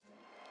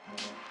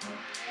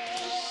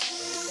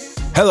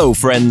Hello,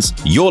 friends.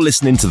 You're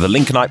listening to the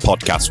Lincolnite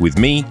Podcast with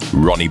me,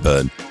 Ronnie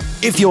Byrne.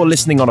 If you're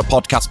listening on a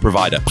podcast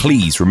provider,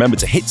 please remember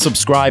to hit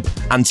subscribe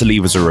and to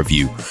leave us a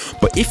review.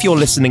 But if you're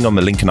listening on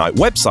the Lincolnite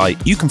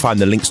website, you can find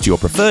the links to your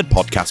preferred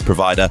podcast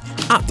provider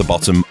at the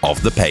bottom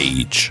of the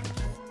page.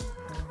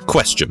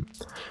 Question.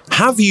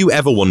 Have you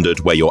ever wondered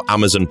where your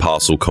Amazon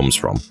parcel comes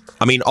from?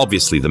 I mean,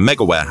 obviously, the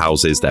mega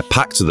warehouses, they're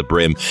packed to the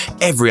brim,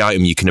 every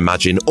item you can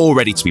imagine, all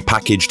ready to be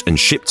packaged and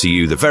shipped to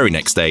you the very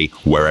next day,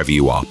 wherever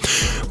you are.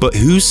 But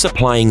who's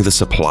supplying the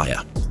supplier?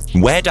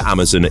 Where do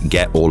Amazon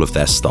get all of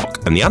their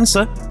stock? And the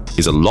answer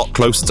is a lot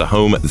closer to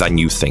home than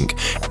you think.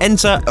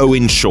 Enter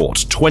Owen Short,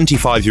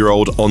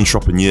 25-year-old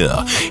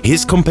entrepreneur.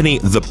 His company,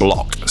 The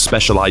Block,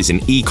 specialise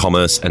in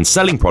e-commerce and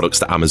selling products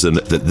to Amazon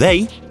that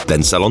they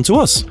then sell on to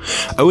us.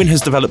 Owen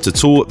has developed a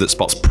tool that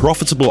spots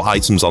profitable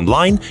items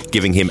online,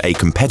 giving him a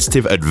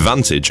competitive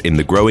advantage in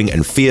the growing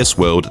and fierce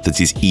world that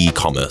is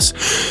e-commerce.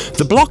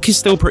 The Block is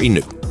still pretty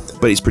new,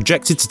 but it's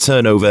projected to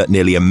turn over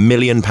nearly £1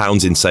 million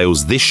in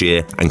sales this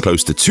year and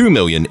close to £2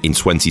 million in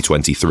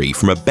 2023.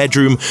 From a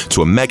bedroom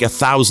to a mega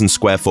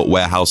 1,000-square-foot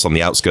warehouse on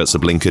the outskirts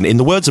of Lincoln, in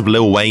the words of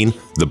Lil Wayne,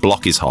 the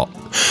block is hot.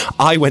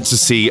 I went to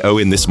see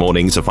Owen this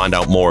morning to find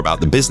out more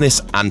about the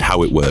business and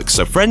how it works.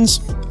 So friends,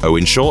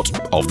 Owen Short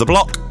of The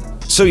Block.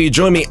 So you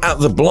join me at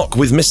The Block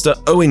with Mr.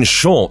 Owen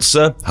Short.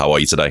 Sir, how are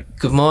you today?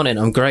 Good morning.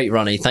 I'm great,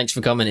 Ronnie. Thanks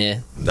for coming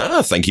here.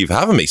 No, thank you for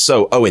having me.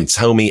 So Owen,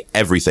 tell me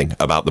everything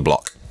about The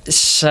Block.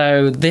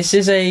 So this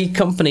is a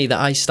company that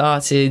I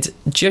started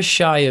just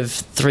shy of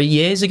 3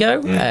 years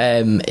ago.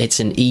 It's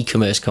an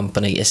e-commerce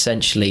company.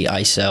 Essentially,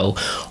 I sell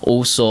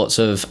all sorts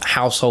of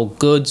household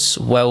goods,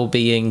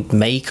 well-being,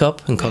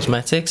 makeup and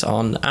cosmetics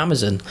on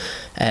Amazon.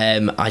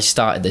 I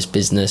started this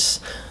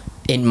business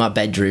in my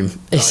bedroom,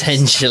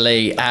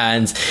 essentially,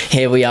 and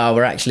here we are.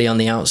 We're actually on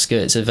the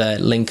outskirts of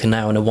Lincoln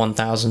now in a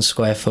 1,000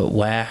 square foot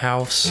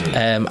warehouse.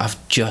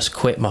 I've just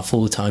quit my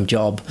full-time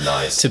job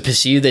to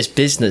pursue this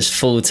business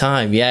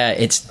full-time. Yeah,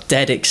 it's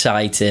dead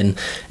exciting.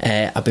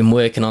 I've been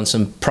working on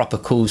some proper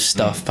cool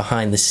stuff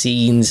behind the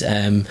scenes.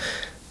 I'm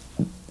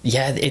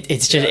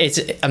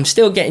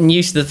still getting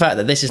used to the fact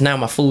that this is now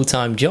my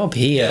full-time job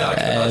here,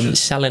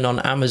 selling on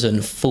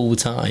Amazon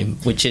full-time,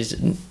 which is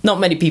not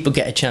many people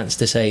get a chance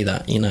to say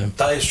that, you know.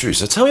 That is true.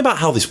 So tell me about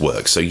how this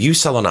works. So you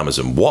sell on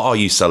Amazon. What are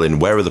you selling?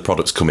 Where are the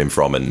products coming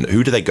from and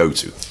who do they go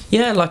to?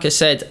 Yeah, like I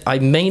said, I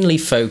mainly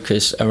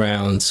focus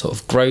around sort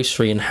of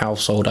grocery and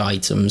household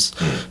items,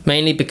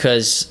 mainly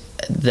because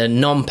they're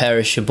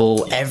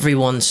non-perishable.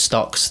 Everyone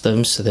stocks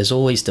them, so there's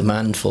always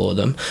demand for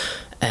them.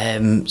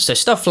 So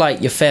stuff like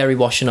your fairy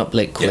washing up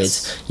liquid,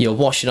 your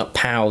washing up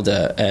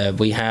powder,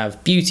 we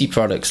have beauty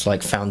products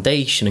like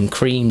foundation and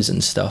creams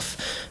and stuff.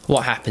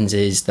 What happens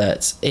is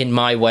that in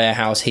my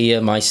warehouse here,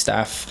 my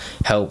staff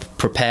help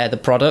prepare the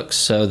products,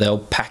 so they'll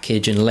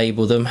package and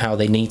label them how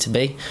they need to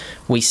be.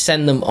 We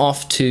send them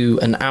off to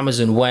an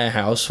Amazon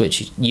warehouse,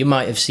 which you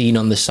might have seen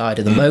on the side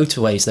of the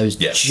motorways, those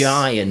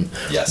giant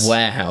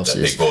warehouses.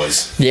 They're big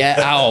boys.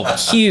 Yeah,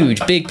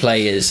 huge, big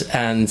players.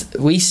 And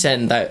we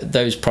send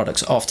those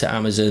products off to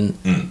Amazon,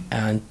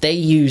 and they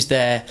use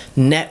their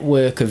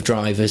network of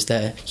drivers,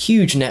 their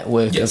huge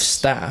network of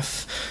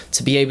staff,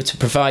 to be able to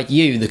provide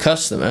you, the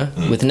customer,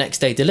 with next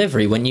day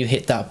delivery. When you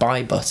hit that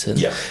buy button,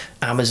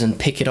 Amazon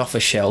pick it off a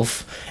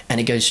shelf and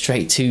it goes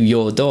straight to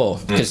your door,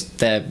 because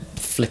they're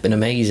flipping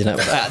amazing at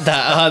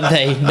that, aren't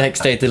they?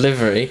 Next day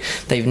delivery,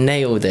 they've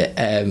nailed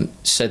it.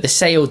 So the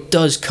sale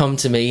does come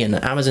to me, and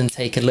Amazon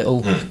take a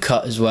little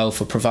cut as well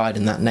for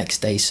providing that next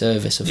day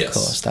service, of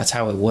course. That's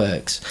how it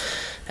works.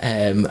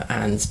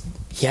 And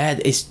yeah,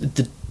 it's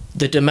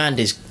the demand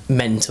is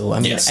mental. I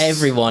mean,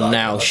 everyone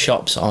now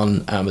shops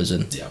on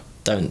Amazon,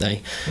 don't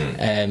they?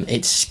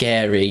 It's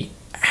scary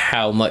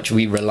how much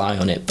we rely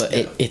on it, but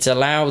it's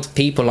allowed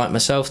people like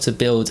myself to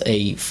build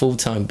a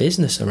full-time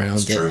business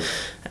around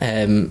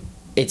it.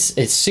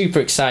 It's super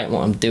exciting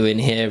what I'm doing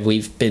here.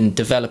 We've been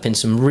developing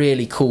some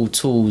really cool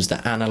tools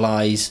that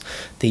analyze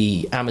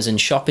the Amazon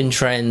shopping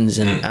trends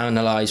and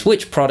analyze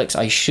which products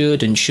I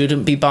should and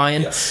shouldn't be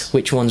buying,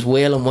 which ones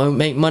will and won't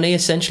make money,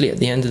 essentially, at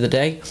the end of the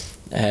day.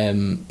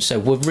 So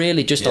we're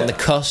really just on the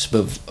cusp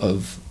of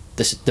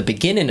the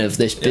beginning of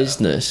this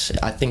business.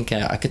 I think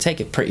I could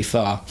take it pretty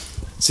far.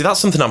 See,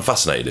 that's something I'm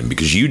fascinated in,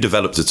 because you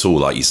developed a tool,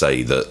 like you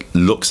say, that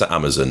looks at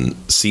Amazon,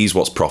 sees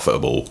what's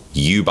profitable,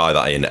 you buy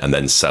that in and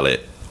then sell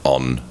it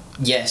on.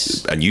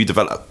 Yes. And you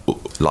develop,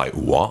 like,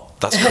 what?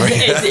 That's great.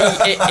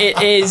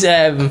 it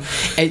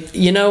is.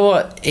 You know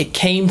what? It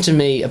came to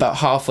me about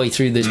halfway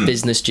through this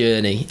business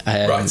journey.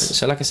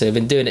 So like I said, I've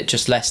been doing it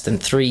just less than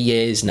 3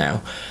 years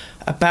now.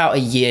 About a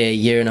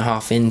year and a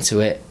half into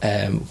it,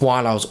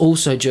 while I was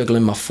also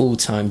juggling my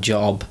full-time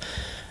job.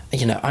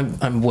 You know,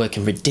 I'm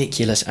working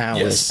ridiculous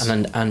hours,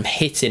 and I'm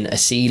hitting a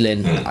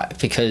ceiling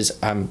because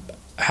I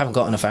haven't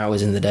got enough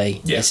hours in the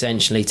day,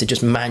 essentially, to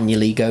just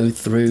manually go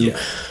through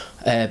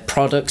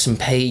products and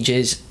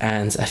pages,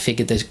 and I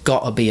figured there's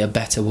got to be a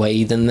better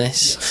way than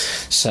this.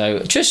 So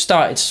just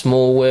started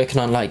small, working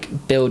on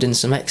like building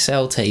some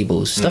Excel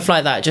tables, stuff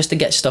like that, just to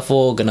get stuff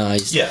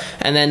organized.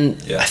 And then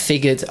I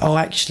figured, oh,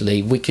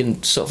 actually we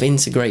can sort of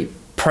integrate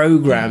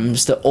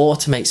programs that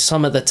automate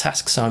some of the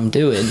tasks I'm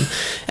doing,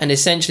 and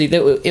essentially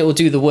it will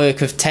do the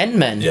work of 10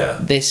 men.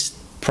 This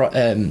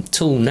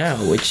tool now,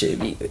 which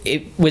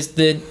it was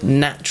the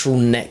natural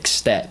next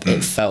step,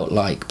 it felt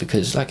like,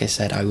 because like I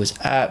said, I was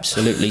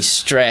absolutely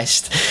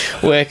stressed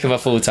working a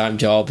full-time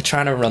job,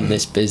 trying to run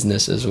this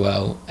business as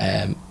well.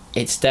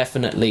 It's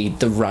definitely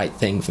the right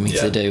thing for me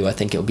to do. I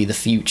think it'll be the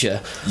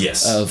future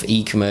of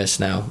e-commerce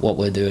now, what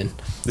we're doing.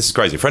 This is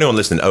crazy. For anyone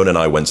listening, Owen and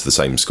I went to the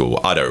same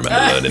school. I don't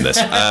remember learning this.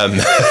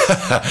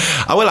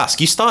 I will ask,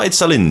 you started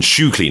selling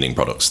shoe cleaning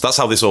products. That's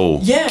how this all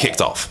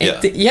kicked off.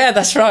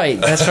 That's right.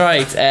 That's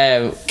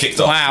right. Kicked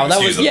off. Wow,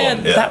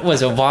 that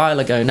was a while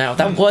ago now.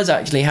 That was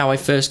actually how I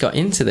first got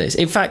into this.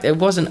 In fact, it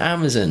wasn't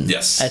Amazon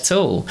at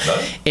all.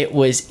 No. It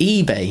was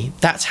eBay.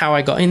 That's how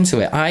I got into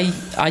it.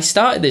 I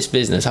started this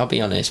business, I'll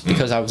be honest,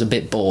 because I was a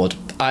bit bored.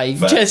 I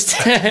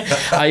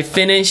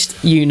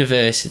finished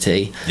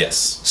university.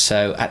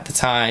 So at the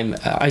time,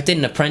 I did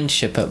an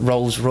apprenticeship at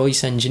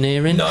Rolls-Royce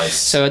Engineering.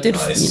 So I did.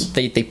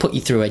 They put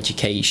you through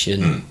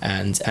education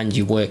and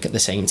you work at the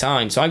same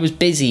time. So I was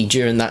busy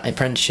during that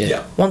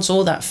apprenticeship. Once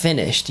all that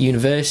finished,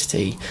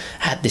 university,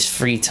 I had this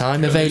free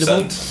time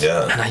available.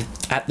 And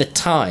at the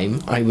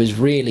time, I was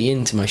really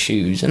into my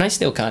shoes, and I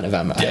still kind of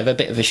am. I have a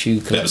bit of a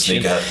shoe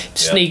collection,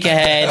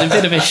 sneakerhead, a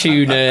bit of a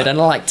shoe nerd, and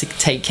I like to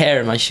take care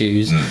of my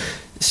shoes.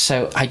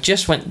 So I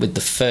just went with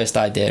the first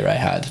idea I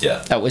had.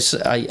 That was,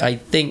 I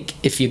think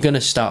if you're going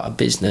to start a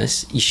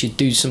business, you should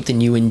do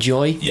something you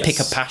enjoy, pick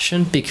a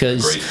passion,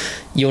 because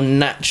you'll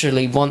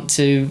naturally want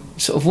to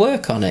sort of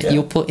work on it.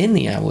 You'll put in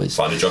the hours.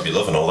 Find a job you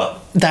love and all that.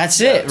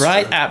 That's it,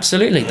 right? True.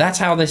 Absolutely. That's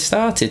how this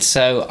started.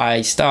 So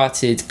I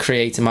started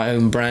creating my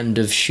own brand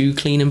of shoe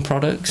cleaning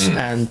products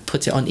and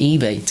put it on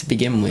eBay to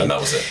begin with. And that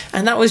was it.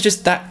 And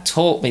that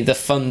taught me the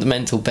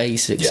fundamental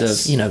basics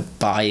of,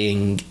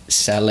 buying,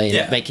 selling,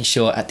 making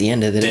sure at the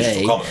end of the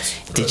day,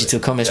 digital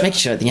commerce, making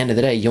sure at the end of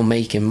the day you're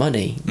making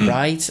money,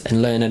 right?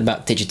 And learning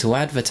about digital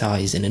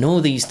advertising and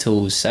all these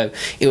tools. So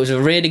it was a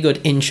really good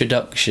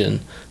introduction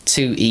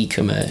to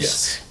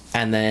e-commerce.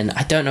 And then,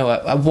 I don't know,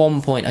 at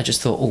one point I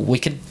just thought, we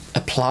could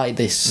apply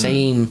this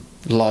same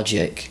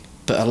logic,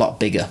 but a lot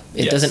bigger.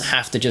 It doesn't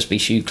have to just be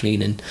shoe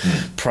cleaning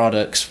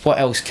products. What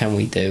else can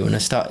we do? And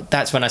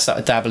that's when I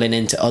started dabbling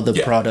into other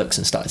products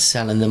and started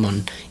selling them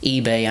on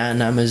eBay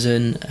and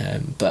Amazon.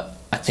 But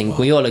I think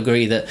we all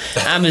agree that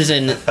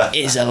Amazon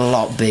is a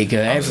lot bigger.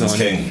 Amazon's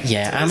king.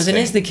 Amazon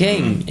is the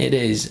king. It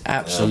is,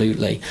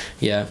 absolutely.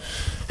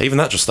 Even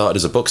that just started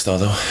as a bookstore,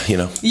 though.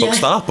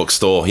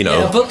 Bookstore.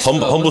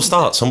 Humble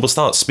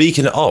starts.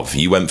 Speaking of,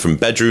 you went from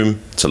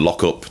bedroom to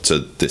lock-up to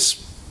this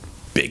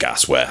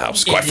big-ass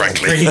warehouse, quite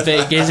frankly. It's pretty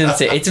big,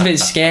 isn't it? It's a bit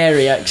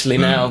scary, actually,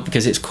 now,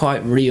 because it's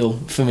quite real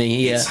for me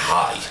here. It's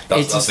high.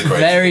 That's the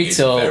very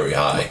tall. It's very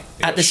high.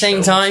 At the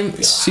same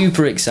time,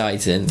 super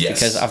exciting,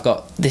 because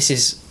this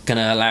is going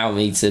to allow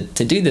me to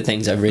do the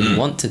things I really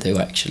want to do,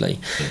 actually.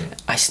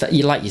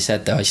 Like you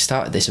said, though, I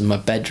started this in my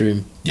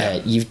bedroom.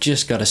 You've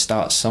just got to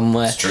start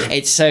somewhere.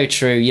 It's so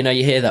true. You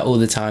hear that all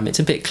the time. It's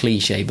a bit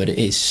cliche, but it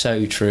is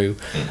so true.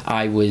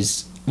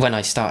 When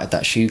I started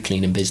that shoe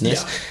cleaning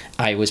business,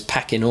 I was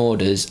packing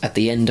orders at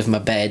the end of my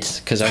bed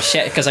because I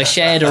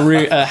shared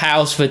a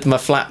house with my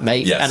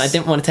flatmate, and I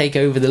didn't want to take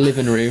over the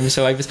living room,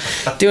 so I was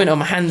doing it on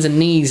my hands and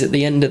knees at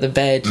the end of the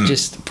bed,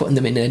 just putting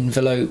them in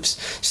envelopes,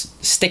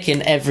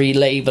 sticking every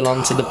label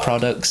onto the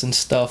products and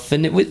stuff,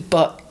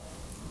 but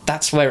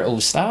that's where it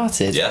all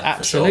started.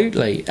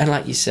 Absolutely. Sure. And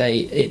like you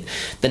say,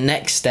 the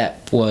next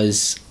step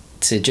was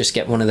to just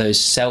get one of those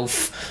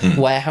self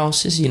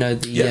warehouses,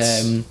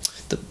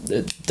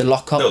 the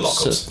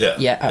lockups.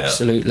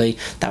 Absolutely.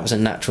 That was a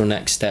natural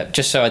next step.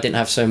 Just so I didn't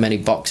have so many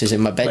boxes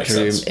in my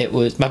bedroom.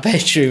 My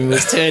bedroom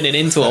was turning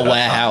into a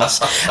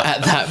warehouse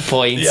at that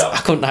point. I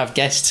couldn't have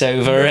guests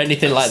over or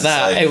anything like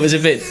that. It was a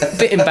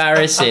bit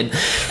embarrassing.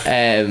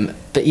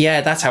 But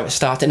that's how it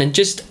started. And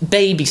just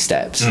baby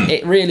steps.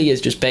 It really is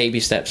just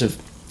baby steps of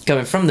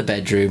going from the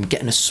bedroom,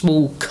 getting a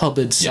small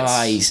cupboard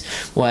size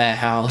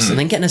warehouse, and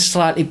then getting a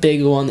slightly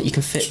bigger one that you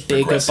can fit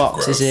bigger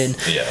boxes in,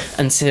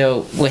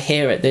 until we're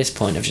here at this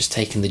point of just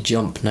taking the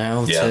jump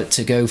now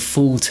to go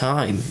full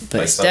time.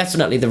 But it's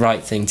definitely the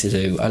right thing to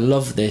do. I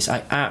love this.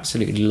 I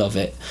absolutely love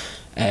it.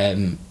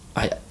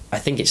 I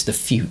think it's the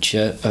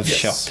future of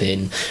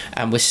shopping,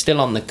 and we're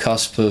still on the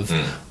cusp of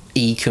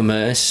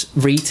e-commerce,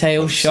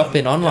 retail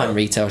shopping, online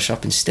retail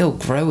shopping still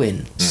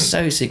growing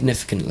so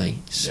significantly.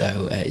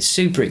 So it's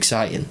super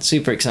exciting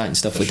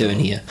stuff we're doing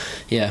here.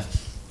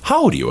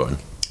 How old are you, Owen?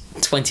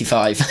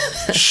 25.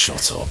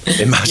 Shut up.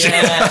 Imagine.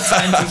 Yeah,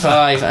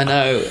 25, I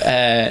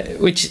know.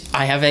 Which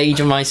I have age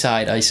on my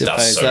side, I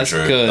suppose. That's so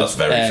true. Good. That's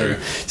very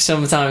true.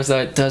 Sometimes,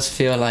 though, it does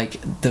feel like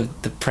the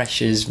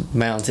pressure's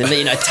mounting.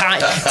 You know,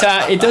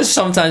 it does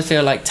sometimes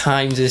feel like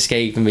time's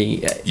escaping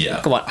me.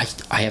 Yeah. Come on,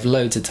 I have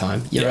loads of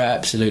time. You're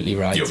absolutely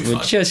right. We're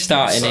fine. just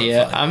starting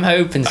here. Fine. I'm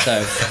hoping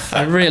so.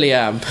 I really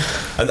am.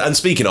 And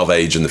speaking of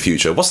age in the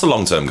future, what's the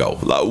long-term goal?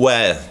 Like,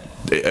 where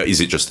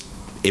is it? Just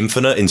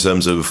infinite in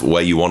terms of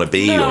where you want to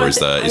be, or is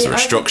there a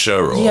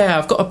structure? Or? Yeah,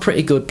 I've got a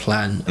pretty good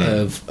plan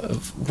of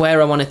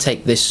where I want to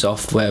take this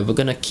software. We're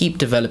going to keep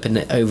developing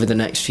it over the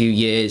next few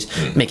years,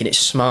 making it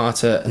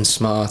smarter and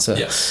smarter,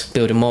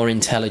 building more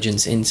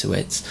intelligence into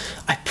it.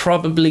 I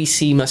probably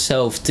see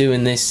myself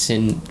doing this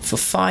for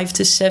 5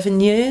 to 7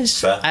 years.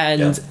 Fair.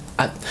 And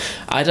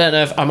I don't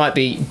know if I might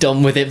be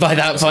done with it by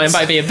that point. It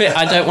might be a bit.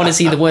 I don't want to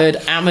see the word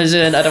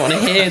Amazon. I don't want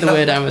to hear the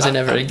word Amazon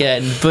ever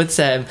again. But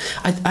I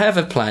have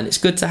a plan. It's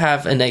good to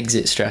have an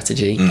exit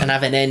strategy and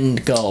have an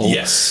end goal.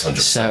 Yes, 100%.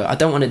 So I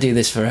don't want to do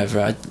this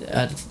forever.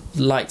 I'd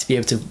like to be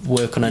able to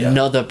work on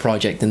another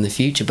project in the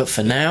future. But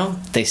for now,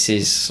 this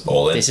is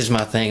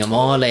my thing. I'm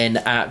all in.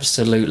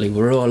 Absolutely,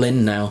 we're all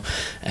in now.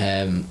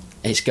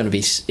 It's gonna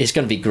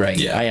be great.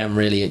 Yeah. I am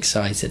really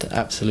excited.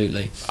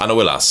 Absolutely. And I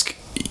will ask.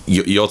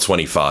 You're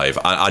 25.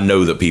 I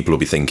know that people will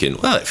be thinking,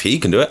 well, if he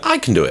can do it, I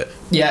can do it.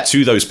 Yeah.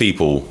 To those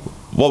people,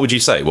 what would you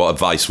say? What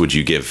advice would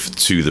you give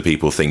to the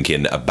people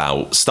thinking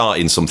about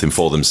starting something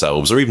for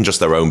themselves, or even just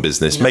their own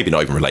business? Maybe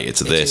not even related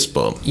to this,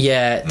 but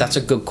yeah, that's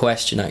a good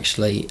question.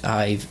 Actually,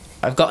 I've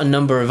got a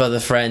number of other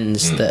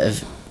friends that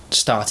have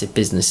started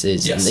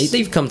businesses, and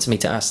they've come to me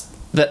to ask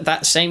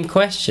that same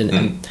question.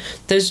 And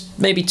there's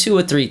maybe 2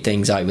 or 3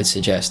 things I would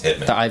suggest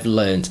that I've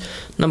learned.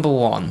 Number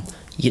 1,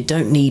 you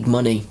don't need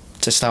money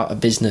to start a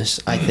business.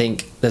 I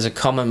think there's a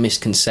common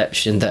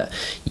misconception that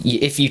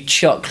if you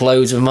chuck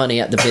loads of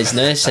money at the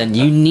business and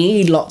you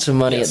need lots of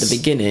money at the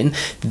beginning,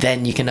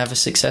 then you can have a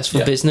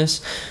successful business.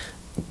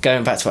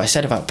 Going back to what I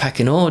said about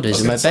packing orders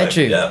in my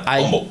bedroom,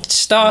 I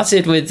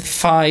started with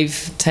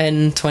 5,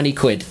 10, 20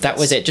 quid. That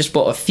was it. Just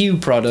bought a few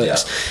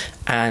products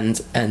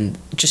and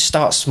just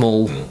start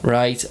small,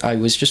 right? I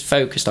was just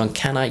focused on,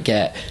 can I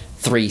get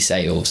 3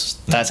 sales?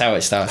 That's how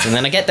it starts. And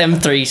then I get them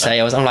 3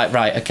 sales. I'm like,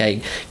 right,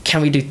 okay,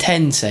 can we do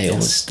 10 sales?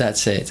 Yes.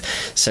 That's it.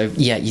 So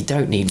yeah, you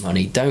don't need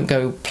money. Don't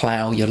go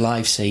plow your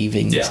life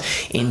savings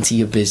into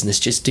your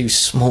business. Just do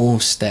small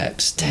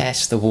steps.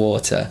 Test the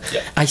water.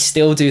 I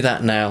still do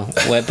that now,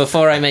 where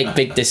before I make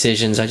big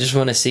decisions, I just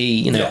want to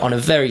see, on a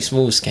very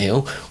small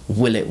scale,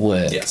 will it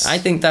work? Yes. I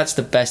think that's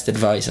the best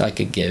advice I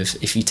could give.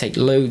 If you take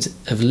loads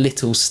of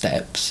little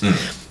steps,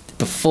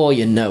 before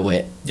you know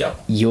it,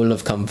 you'll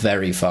have come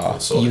very far.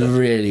 You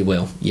really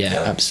will.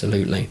 Yeah,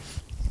 absolutely.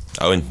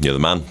 Owen, you're the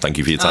man. Thank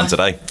you for your time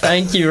today.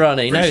 Thank you,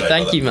 Ronnie.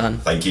 Thank you, man.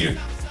 Thank you.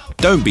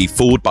 Don't be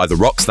fooled by the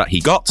rocks that he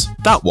got.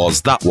 That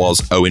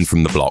was Owen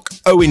from the block.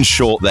 Owen's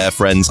short there,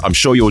 friends. I'm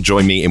sure you'll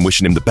join me in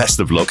wishing him the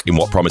best of luck in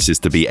what promises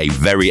to be a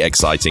very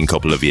exciting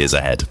couple of years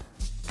ahead.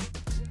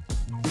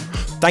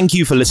 Thank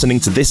you for listening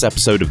to this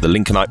episode of the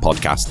Lincolnite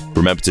Podcast.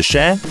 Remember to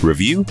share,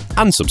 review,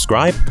 and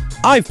subscribe.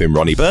 I've been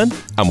Ronnie Byrne,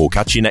 and we'll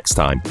catch you next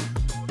time.